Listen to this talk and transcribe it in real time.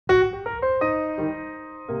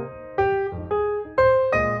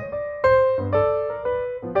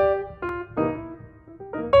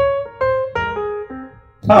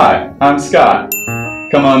Hi, I'm Scott.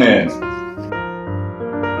 Come on in.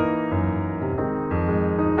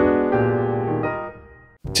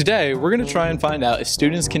 Today, we're going to try and find out if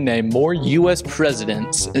students can name more U.S.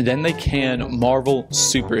 presidents than they can Marvel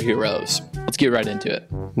superheroes. Let's get right into it.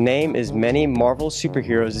 Name as many Marvel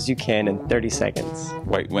superheroes as you can in 30 seconds.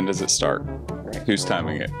 Wait, when does it start? Who's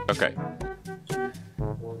timing it? Okay.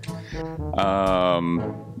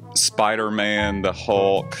 Spider-Man, the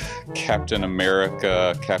Hulk, Captain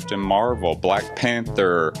America, Captain Marvel, Black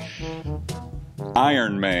Panther,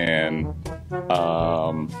 Iron Man,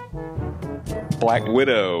 Black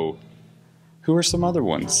Widow. Who are some other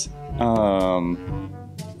ones? God,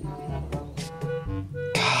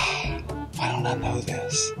 why don't I know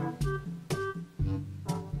this?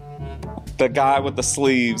 The guy with the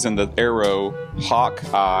sleeves and the arrow,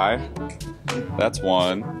 Hawkeye. That's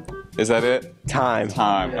one. Is that it? Time.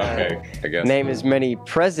 Time, okay, I guess. Name as many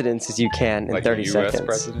presidents as you can in Like 30 US seconds.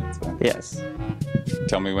 presidents? Yes.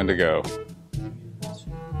 Tell me when to go.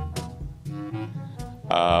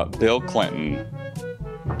 Bill Clinton,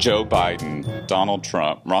 Joe Biden, Donald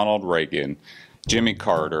Trump, Ronald Reagan, Jimmy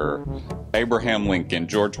Carter, Abraham Lincoln,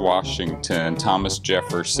 George Washington, Thomas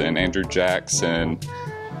Jefferson, Andrew Jackson,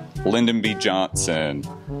 Lyndon B. Johnson,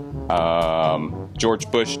 George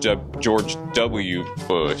W.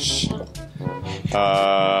 Bush,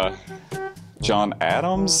 John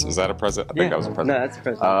Adams. Is that a president? I think that was a president. No, that's a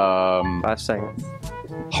president. 5 seconds.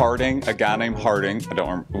 Harding, a guy named Harding. I don't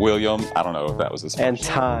remember. William. I don't know if that was his And first.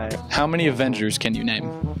 time. How many Avengers can you name?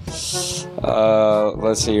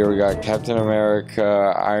 Let's see here. We got Captain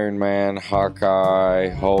America, Iron Man, Hawkeye,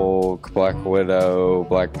 Hulk, Black Widow,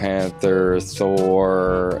 Black Panther,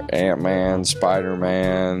 Thor, Ant-Man,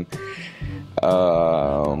 Spider-Man.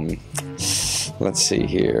 Let's see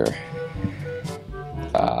here.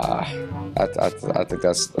 I think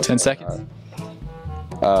that's 10 seconds.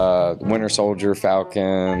 Winter Soldier,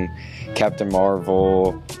 Falcon, Captain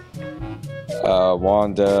Marvel,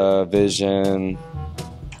 Wanda, Vision.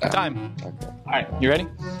 Time. Okay. All right, you ready?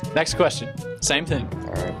 Next question. Same thing.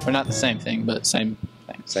 All right. Or not the same thing, but same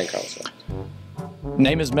thing. Same concept.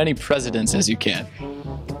 Name as many presidents as you can.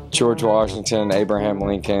 George Washington, Abraham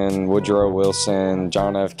Lincoln, Woodrow Wilson,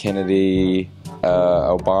 John F. Kennedy,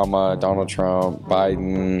 Obama, Donald Trump,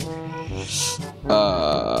 Biden,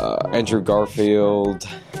 Andrew Garfield,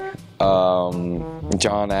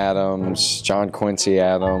 John Adams, John Quincy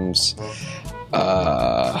Adams.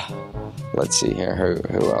 Let's see here.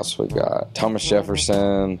 Who else we got? Thomas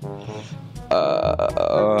Jefferson.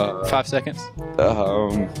 5 seconds.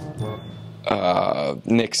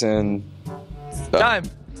 Nixon. Time.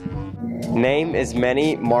 Name as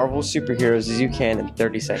many Marvel superheroes as you can in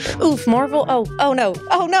 30 seconds. Oof, Marvel. Oh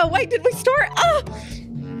no. Wait, did we start? Ah!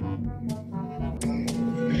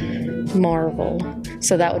 Marvel.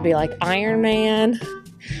 So that would be like Iron Man,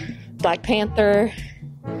 Black Panther,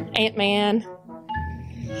 Ant-Man.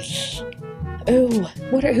 Ooh,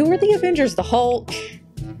 who are the Avengers? The Hulk.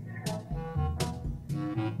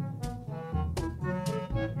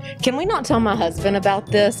 Can we not tell my husband about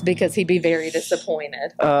this because he'd be very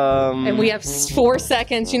disappointed? And we have 4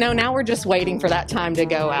 seconds. Now we're just waiting for that time to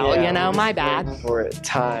go out. Yeah, My bad. For it.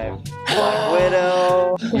 Time. Black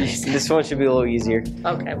Widow. This one should be a little easier.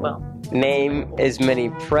 Okay, well. Name as many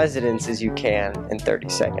presidents as you can in 30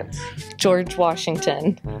 seconds. George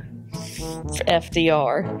Washington,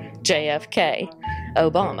 FDR, JFK,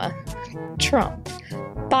 Obama, Trump,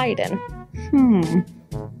 Biden.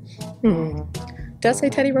 Does say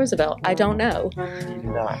Teddy Roosevelt? I don't know.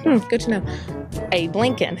 Good to know. Abe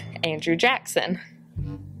Lincoln, Andrew Jackson.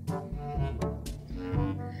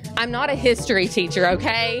 I'm not a history teacher,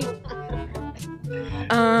 okay?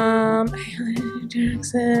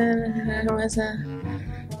 Jackson was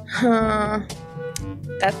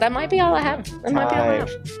that might be all I have. That might be all I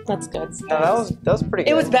have. That's good. No, that was pretty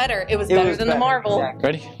good. It was better. It was better than the Marvel. Exactly.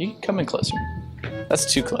 Ready? You can come in closer. That's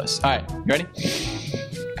too close. All right, you ready?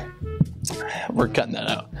 We're cutting that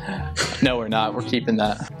out. No, we're not. We're keeping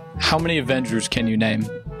that. How many Avengers can you name?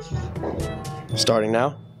 Starting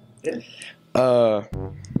now?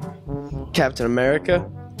 Captain America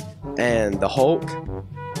and the Hulk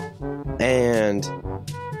and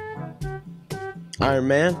Iron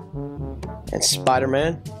Man and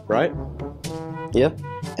Spider-Man, right? Yep.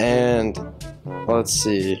 And let's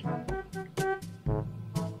see.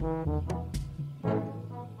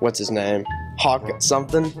 What's his name? Hawk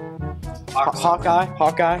something? Hawkeye?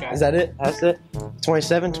 Hawkeye? Is that it? That's it?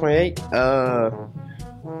 27, 28?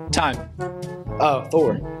 Time. Oh,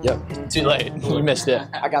 Thor. Yep. Too late. You missed it.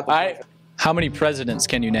 I got the All right. How many presidents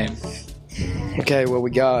can you name? Okay, well, we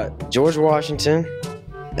got George Washington,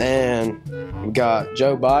 and we got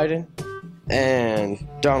Joe Biden, and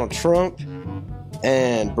Donald Trump,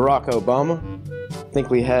 and Barack Obama. I think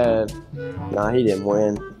we had, nah, he didn't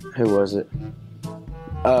win. Who was it?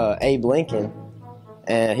 Abe Lincoln,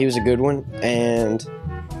 and he was a good one. And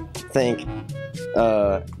I think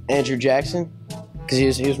Andrew Jackson, because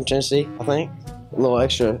he was from Tennessee, I think. A little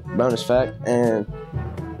extra bonus fact, and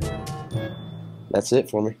that's it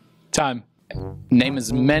for me. Time. Name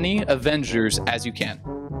as many Avengers as you can.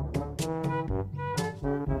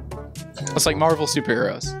 It's like Marvel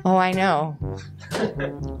superheroes. Oh, I know.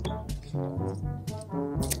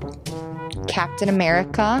 Captain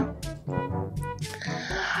America.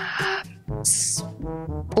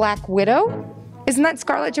 Black Widow? Isn't that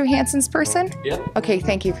Scarlett Johansson's person? Yep. Okay,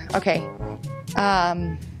 thank you. Okay.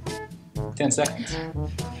 10 seconds.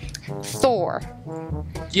 Thor.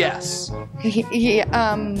 Yes.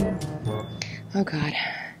 Oh God.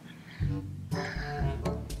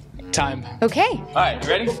 Time. Okay. All right, you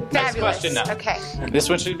ready? Next Fabulous. question now. Okay. This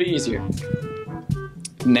one should be easier.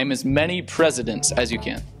 Name as many presidents as you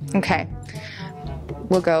can. Okay.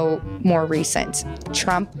 We'll go more recent.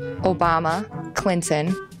 Trump, Obama,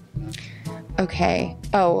 Clinton. Okay.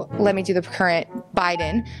 Oh, let me do the current.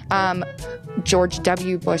 Biden. George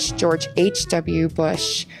W. Bush, George H.W.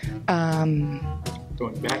 Bush.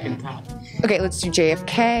 Going back in time. Okay, let's do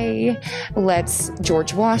JFK. Let's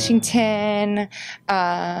George Washington.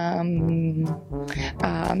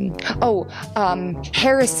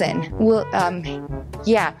 Harrison.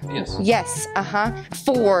 Yeah. Yes. Yes.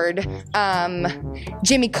 Ford.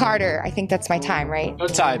 Jimmy Carter. I think that's my time, right? No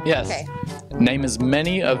time. Yes. Okay. Name as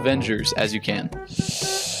many Avengers as you can.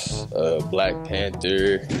 Black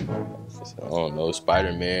Panther. I don't know.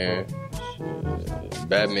 Spider-Man.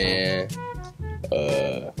 Batman.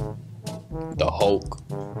 The Hulk,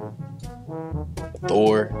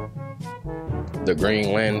 Thor, the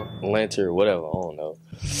Green Lantern, whatever, I don't know.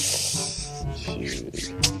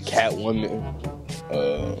 Catwoman,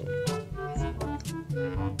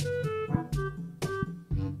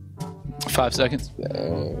 5 seconds.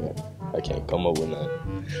 I can't come up with none.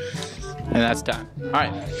 And that's time. All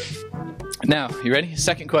right. Now, you ready?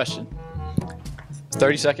 Second question.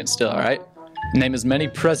 30 seconds still, all right? Name as many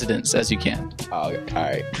presidents as you can. All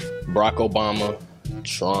right. Barack Obama,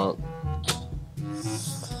 Trump,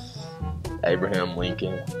 Abraham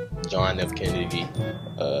Lincoln, John F. Kennedy,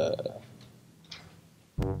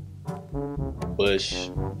 Bush.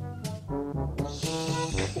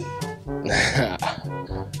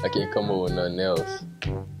 I can't come up with nothing else.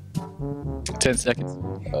 10 seconds.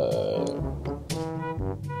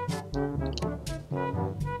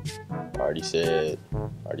 Already said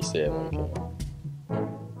Lincoln.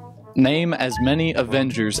 Name as many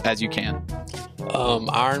Avengers as you can.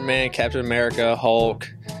 Iron Man, Captain America, Hulk,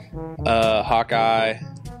 Hawkeye,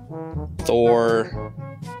 Thor.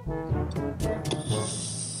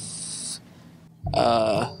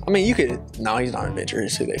 I mean, you could. No, he's not an Avenger.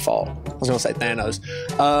 He's who they fought. I was gonna say Thanos.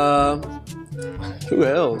 Who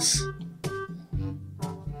else?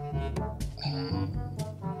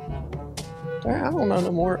 I don't know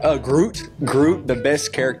no more. Groot. Groot. The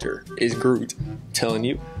best character is Groot. I'm telling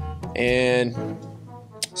you. And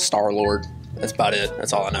Star-Lord. That's about it.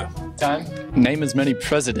 That's all I know. Time. Name as many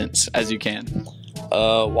presidents as you can.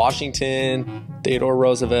 Washington, Theodore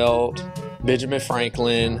Roosevelt, Benjamin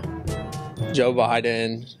Franklin, Joe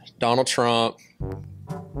Biden, Donald Trump,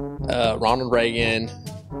 Ronald Reagan,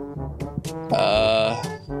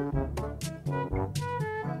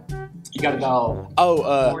 You got about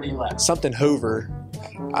 40 left. something Hoover.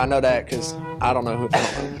 I know that because I don't know who.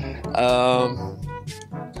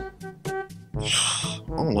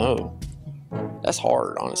 I don't know. That's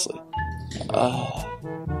hard, honestly.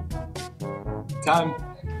 Time.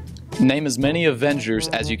 Name as many Avengers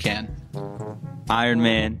as you can. Iron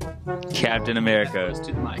Man, Captain America,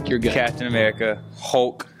 To the mic. You're good. Captain America,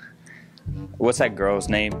 Hulk. What's that girl's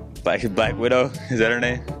name? Black Widow? Is that her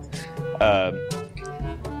name?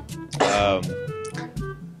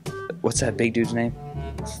 What's that big dude's name?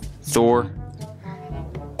 Thor.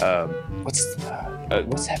 What's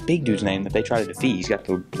that big dude's name that they try to defeat? He's got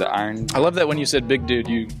the iron. I love that when you said big dude,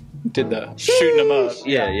 you did the shooting them up.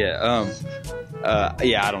 Yeah.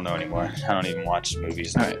 Yeah, I don't know anymore. I don't even watch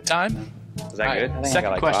movies. All right, time. Is that All good? right, I think I second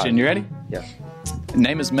got like question. 5. You ready? Yeah.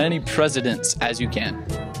 Name as many presidents as you can.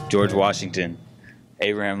 George Washington,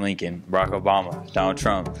 Abraham Lincoln, Barack Obama, Donald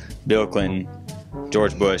Trump, Bill Clinton,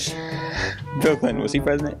 George Bush. Bill Clinton, was he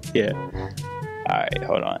president? Yeah. All right,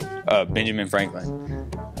 hold on. Benjamin Franklin.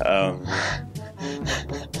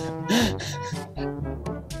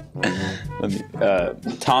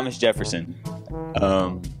 Thomas Jefferson.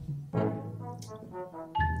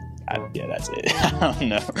 That's it. I don't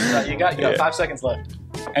know. So you got 5 seconds left.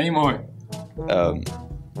 Any more?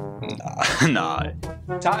 Nah.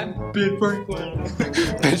 Time. Ben Franklin.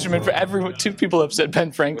 Benjamin. Everyone. 2 people have said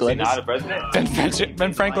Ben Franklin. Was he not a president?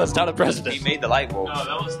 Ben Franklin's not a president. He made the light bulb.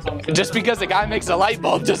 Just because a guy makes a light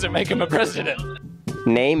bulb doesn't make him a president.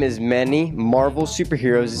 Name as many Marvel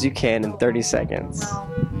superheroes as you can in 30 seconds.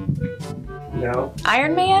 No.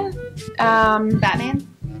 Iron Man? Batman?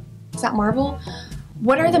 Is that Marvel?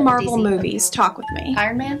 What are the Marvel movies? Talk with me.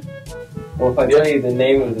 Iron Man? Well, if I tell you the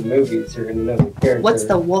name of the movies, you're gonna know the character. What's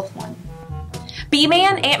the wolf one?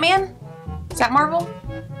 B-Man? Ant-Man? Is that Marvel?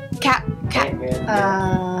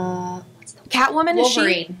 Catwoman? Is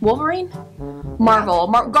she? Wolverine? Marvel.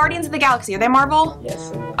 Guardians of the Galaxy. Are they Marvel? Yes.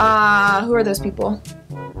 Who are those people?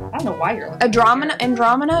 I don't know why you're looking.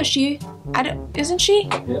 Andromeda? Is she? Isn't she?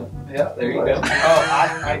 Yeah, there you go.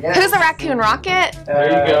 I guess. Who's the Raccoon Rocket? There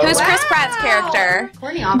you go. Who's Chris Pratt's character?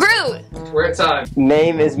 Groot. We're at time.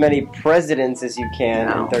 Name as many presidents as you can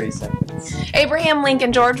in 30 seconds. Abraham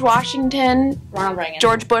Lincoln, George Washington, Ronald Reagan.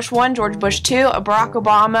 George Bush 1, George Bush 2, Barack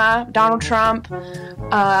Obama, Donald Trump,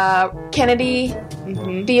 Kennedy,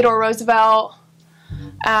 Theodore Roosevelt.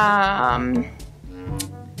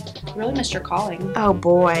 Really missed your calling. Oh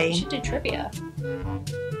boy. You should do trivia.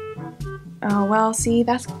 Oh well, see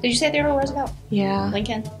that's. Did you say Theodore Roosevelt? Yeah.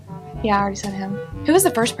 Lincoln. Yeah, I already said him. Who was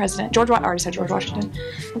the first president? I already said George Washington.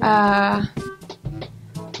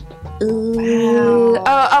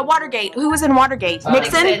 Watergate. Who was in Watergate?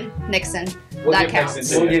 Nixon. Nixon. We'll That give counts.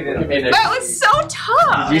 Nixon to you. That was so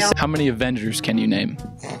tough. How many Avengers can you name?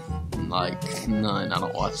 Like none. I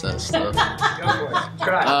don't watch that stuff.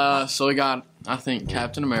 So we got, I think,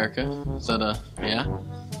 Captain America. Is that yeah?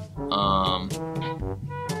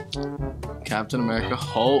 Captain America,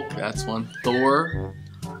 Hulk. That's one. Thor.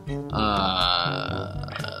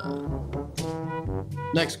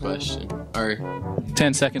 Next question. Or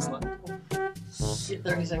 10 seconds left.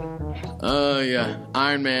 30 seconds. Yeah,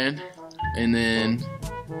 Iron Man, and then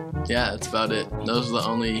yeah, that's about it. Those are the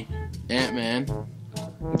only Ant-Man.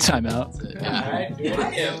 Time out. Yeah.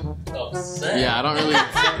 Yeah, I don't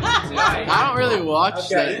really watch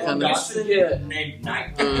that kind of.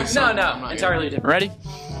 No, entirely different. Ready?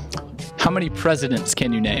 How many presidents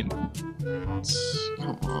can you name?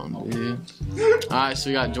 Come on, dude. All right, so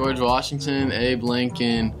we got George Washington, Abe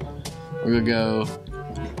Lincoln. We're gonna go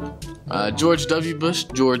George W. Bush,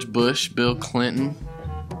 George Bush, Bill Clinton,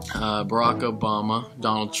 Barack Obama,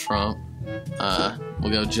 Donald Trump.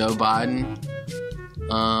 We'll go Joe Biden.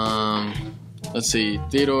 Let's see,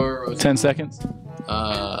 Theodore Roosevelt. 10 seconds.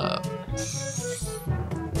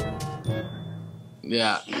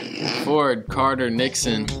 Yeah, Ford, Carter,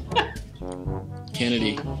 Nixon,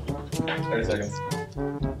 Kennedy. 30 seconds.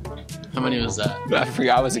 How many was that? I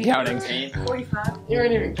forgot I was counting. 45. You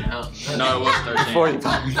weren't even counting. No, it was 13.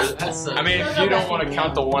 45. I mean, if you don't want to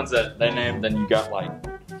count the ones that they named, then you got like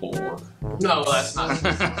 4. No, that's not.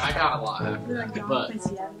 I got a lot. But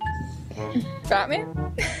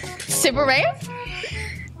Batman? Superman?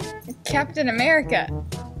 Captain America?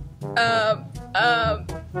 Wonder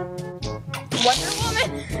Woman?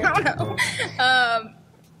 I don't know.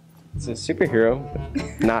 It's a superhero,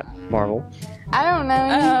 not Marvel. I don't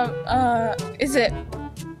know. Is it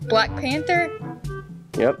Black Panther?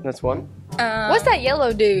 Yep, that's one. What's that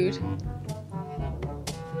yellow dude?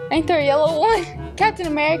 Ain't there a yellow one? Captain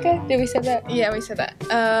America? Did we say that? Yeah, we said that.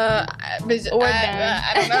 I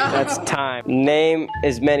don't know. That's time. Name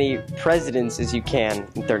as many presidents as you can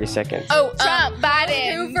in 30 seconds. Oh, Trump,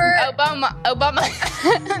 Biden, Hoover, Obama,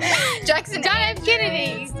 Jackson, John F.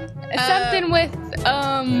 Kennedy. Something with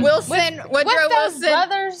Wilson, Woodrow Wilson.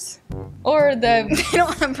 Brothers, or the they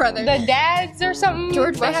don't have brothers. The dads or something.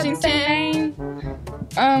 George Washington.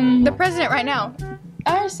 The president right now.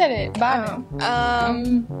 I already said it. Biden.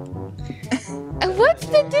 What's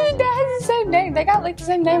the dude that has the same name? They got like the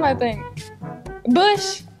same name, I think.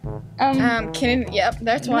 Bush. Kennedy. Yep,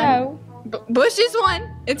 that's one. No. Bush is one.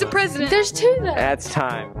 It's a president. There's 2 though. That's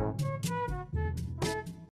time.